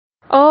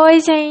Oi,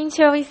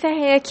 gente, eu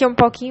encerrei aqui um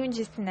pouquinho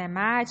de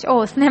cinemática.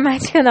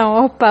 Cinemática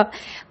não, opa.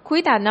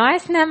 Cuidado, não é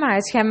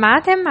cinemática, é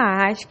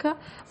matemática,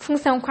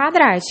 função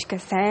quadrática,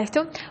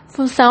 certo?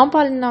 Função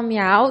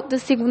polinomial do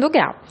segundo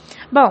grau.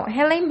 Bom,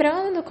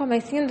 relembrando no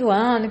comecinho do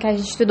ano que a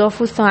gente estudou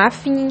função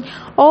afim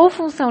ou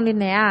função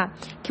linear,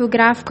 que o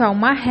gráfico é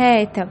uma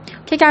reta,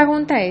 o que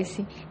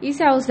acontece?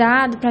 Isso é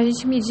usado para a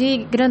gente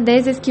medir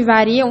grandezas que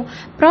variam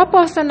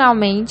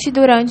proporcionalmente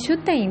durante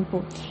o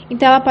tempo.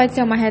 Então, ela pode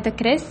ser uma reta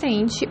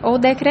crescente ou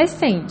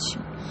decrescente.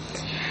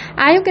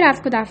 Aí, o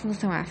gráfico da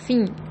função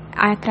afim,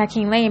 para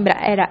quem lembra,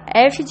 era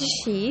f de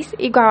x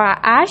igual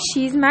a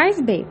ax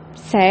mais b,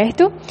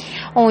 certo?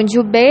 Onde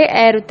o b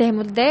era o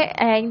termo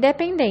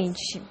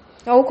independente,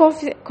 ou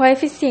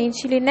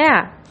coeficiente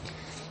linear.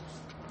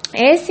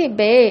 Esse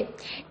b,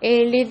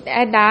 ele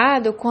é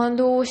dado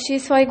quando o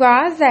x for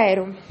igual a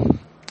zero.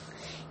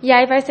 E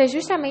aí vai ser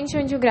justamente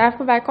onde o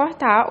gráfico vai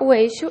cortar o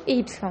eixo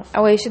y, é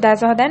o eixo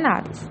das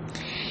ordenadas.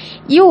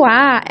 E o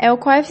A é o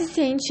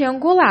coeficiente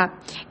angular.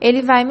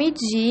 Ele vai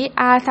medir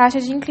a taxa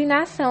de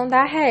inclinação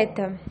da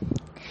reta.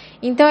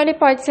 Então, ele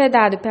pode ser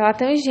dado pela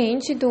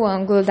tangente do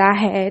ângulo da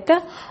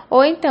reta,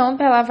 ou então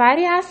pela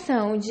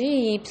variação de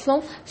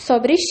y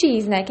sobre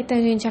x, né? Que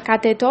tangente é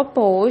cateto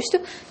oposto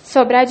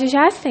sobre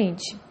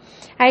adjacente.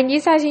 Aí,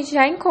 nisso, a gente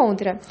já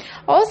encontra.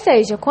 Ou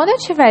seja, quando eu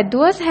tiver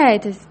duas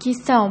retas que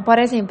são, por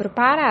exemplo,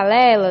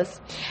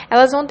 paralelas,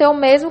 elas vão ter o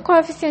mesmo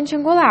coeficiente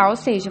angular, ou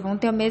seja, vão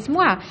ter o mesmo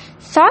A.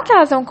 Só que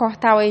elas vão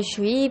cortar o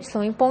eixo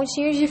Y em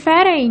pontinhos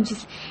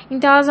diferentes.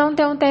 Então, elas vão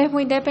ter um termo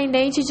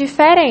independente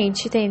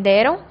diferente,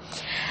 entenderam?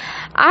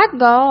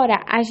 Agora,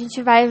 a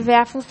gente vai ver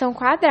a função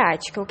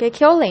quadrática. O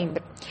que eu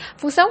lembro?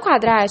 Função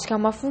quadrática é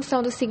uma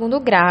função do segundo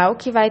grau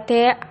que vai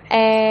ter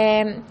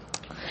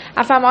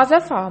a famosa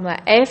fórmula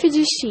f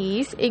de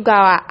x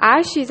igual a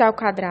ax ao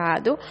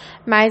quadrado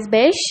mais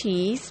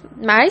bx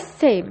mais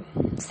c,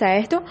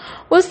 certo?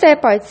 O c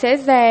pode ser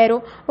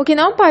zero, o que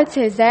não pode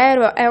ser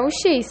zero é o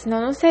x,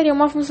 senão não seria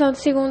uma função do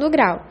segundo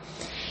grau.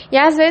 E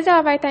às vezes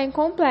ela vai estar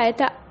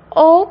incompleta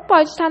ou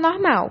pode estar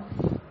normal.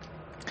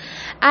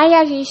 Aí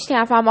a gente tem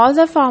a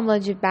famosa fórmula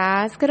de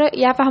Bhaskara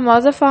e a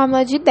famosa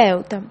fórmula de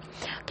delta.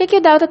 O que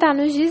o delta está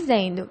nos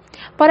dizendo?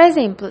 Por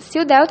exemplo, se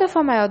o delta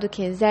for maior do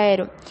que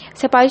zero,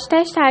 você pode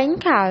testar em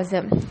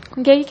casa.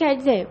 O que quer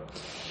dizer?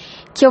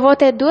 Que eu vou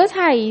ter duas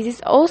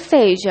raízes, ou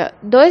seja,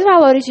 dois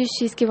valores de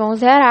x que vão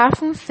zerar a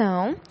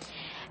função,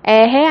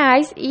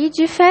 reais e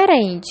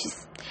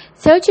diferentes.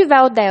 Se eu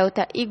tiver o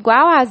delta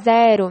igual a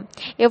zero,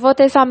 eu vou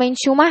ter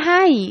somente uma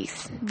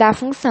raiz da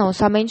função,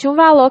 somente um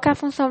valor que a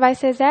função vai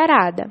ser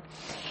zerada.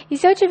 E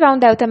se eu tiver um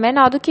delta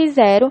menor do que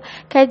zero,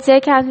 quer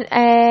dizer que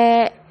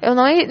eu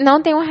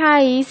não tenho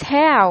raiz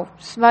real,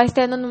 vai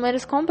tendo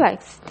números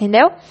complexos,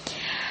 entendeu?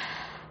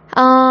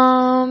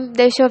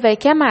 Deixa eu ver o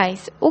que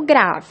mais. O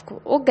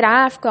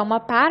gráfico é uma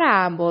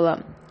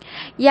parábola.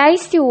 E aí,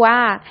 se o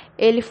A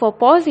ele for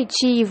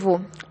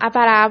positivo, a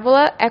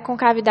parábola é com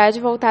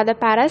cavidade voltada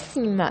para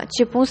cima,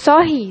 tipo um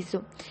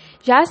sorriso.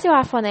 Já se o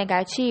A for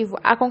negativo,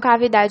 a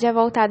concavidade é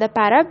voltada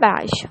para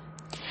baixo.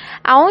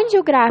 Aonde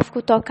o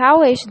gráfico tocar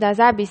o eixo das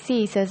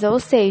abscissas, ou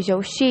seja,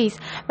 o x,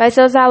 vai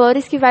ser os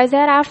valores que vai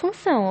zerar a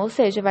função, ou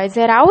seja, vai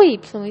zerar o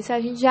y, isso a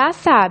gente já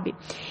sabe.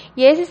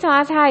 E esses são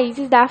as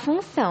raízes da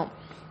função.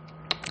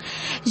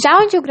 Já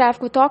onde o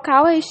gráfico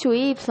tocar o eixo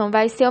y,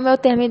 vai ser o meu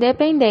termo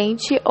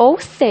independente, ou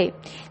c.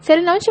 Se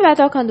ele não estiver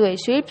tocando o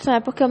eixo y, é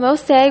porque o meu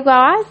c é igual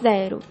a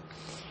zero.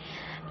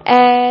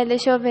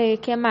 Deixa eu ver o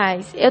que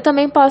mais. Eu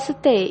também posso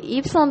ter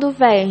y do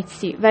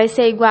vértice vai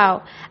ser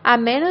igual a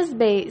menos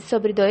b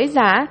sobre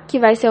 2a, que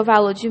vai ser o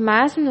valor de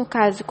máximo, no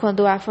caso,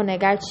 quando o a for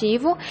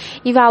negativo,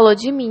 e valor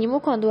de mínimo,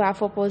 quando o a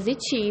for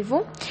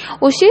positivo.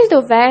 O x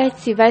do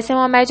vértice vai ser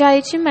uma média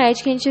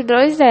aritmética entre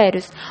dois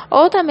zeros,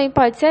 ou também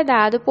pode ser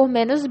dado por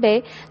menos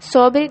b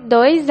sobre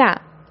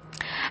 2a.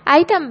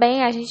 Aí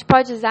também a gente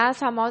pode usar as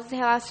famosas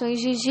relações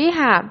de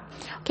Girard.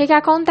 O que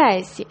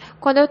acontece?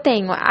 Quando eu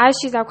tenho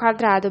ax ao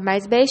quadrado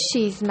mais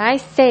bx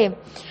mais c,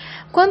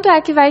 quanto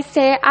é que vai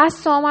ser a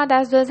soma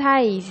das duas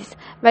raízes?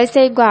 Vai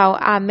ser igual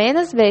a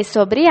menos b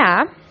sobre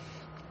a,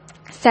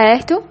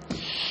 certo?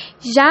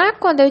 Já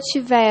quando eu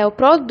tiver o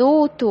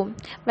produto,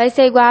 vai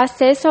ser igual a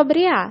c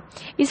sobre a.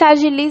 Isso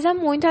agiliza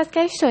muito as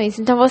questões.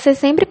 Então, você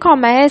sempre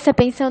começa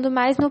pensando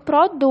mais no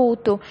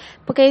produto,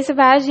 porque isso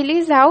vai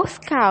agilizar os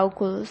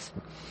cálculos.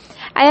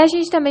 Aí, a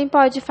gente também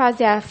pode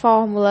fazer a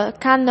fórmula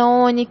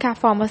canônica, a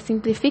forma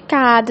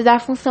simplificada da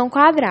função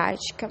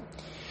quadrática.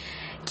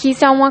 Que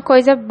isso é uma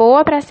coisa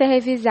boa para ser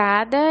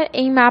revisada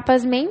em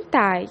mapas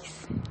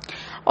mentais.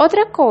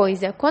 Outra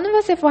coisa, quando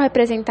você for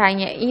representar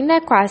em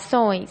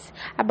equações,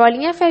 a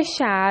bolinha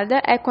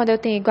fechada é quando eu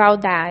tenho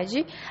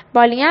igualdade,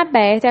 bolinha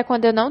aberta é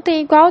quando eu não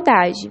tenho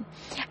igualdade.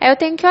 Aí eu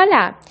tenho que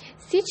olhar,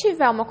 se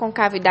tiver uma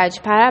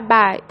concavidade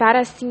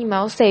para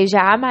cima, ou seja,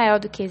 A maior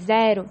do que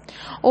zero,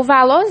 o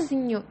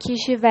valorzinho que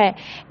estiver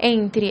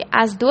entre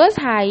as duas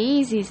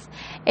raízes,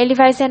 ele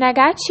vai ser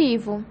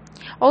negativo.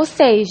 Ou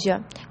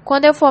seja,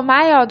 quando eu for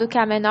maior do que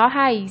a menor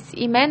raiz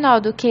e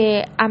menor do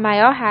que a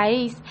maior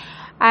raiz,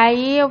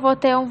 aí eu vou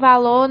ter um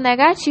valor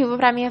negativo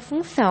para minha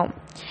função.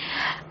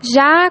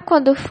 Já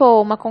quando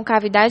for uma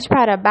concavidade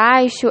para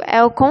baixo,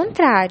 é o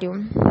contrário,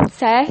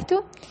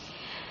 certo?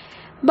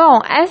 Bom,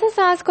 essas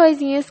são as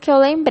coisinhas que eu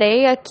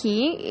lembrei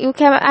aqui e o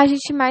que a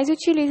gente mais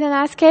utiliza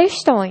nas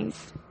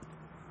questões.